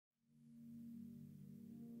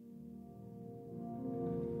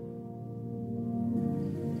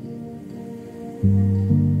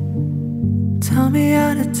Tell me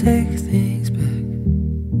how to take things back.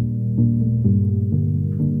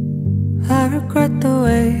 I regret the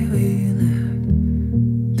way we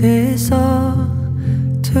left this all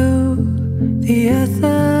to the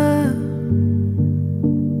ether,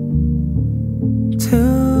 to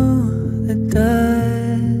the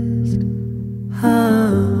dust. How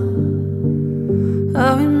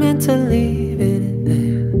are we meant to leave it at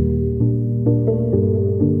that?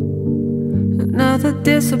 Another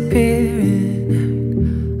disappearing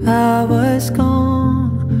act. I was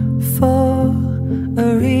gone for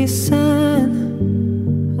a reason.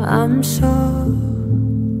 I'm sure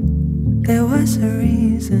there was a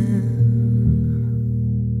reason.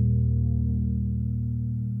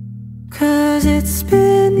 'Cause it's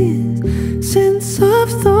been years since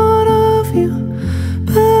I've thought of you,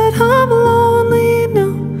 but I'm lonely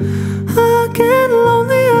now. I get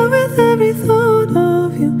lonelier with every thought of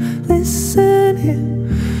you. Listen here,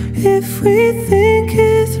 if we think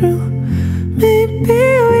it through, maybe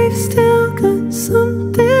we've still got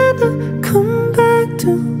something to come back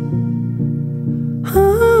to.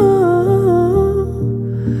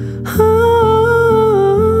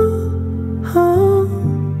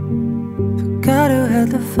 Forgot who had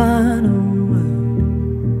the final word,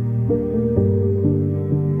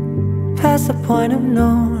 past the point of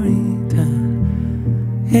no return.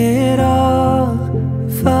 It all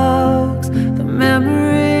evokes the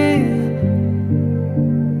memory,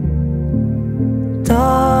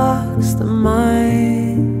 darks the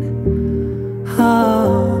mind.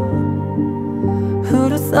 Oh,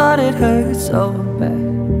 who'd have thought it hurt so bad?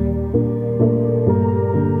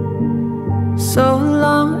 So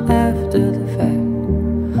long after the fact,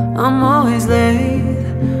 I'm always late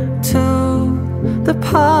to the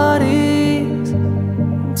parties,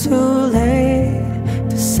 too late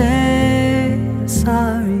to say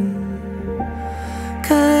sorry.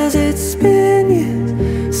 'Cause it's been years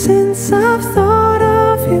since I've thought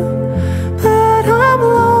of you, but I'm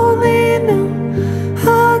lonely now.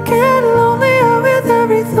 I get lonelier with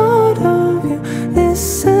every thought of you.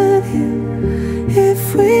 Listen here, if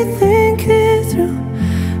we think it through,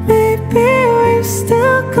 maybe we've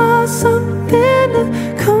still got something to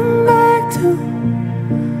come back to.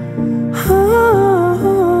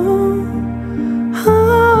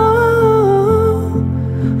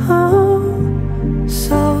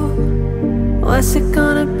 So what's it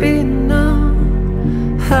gonna be now?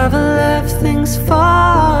 Haven't left things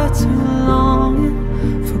far too long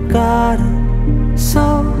and forgotten, so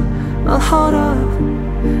I'll hold off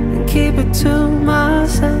and keep it to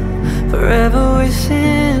myself, forever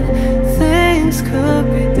wishing things could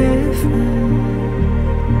be different.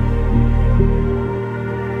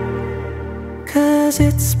 'Cause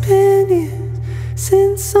it's been years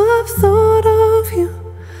since I've thought of you,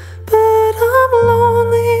 but I'm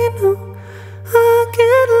lonely now. I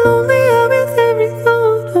get lonelier with every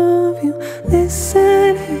thought of you.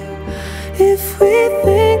 Listen here, if we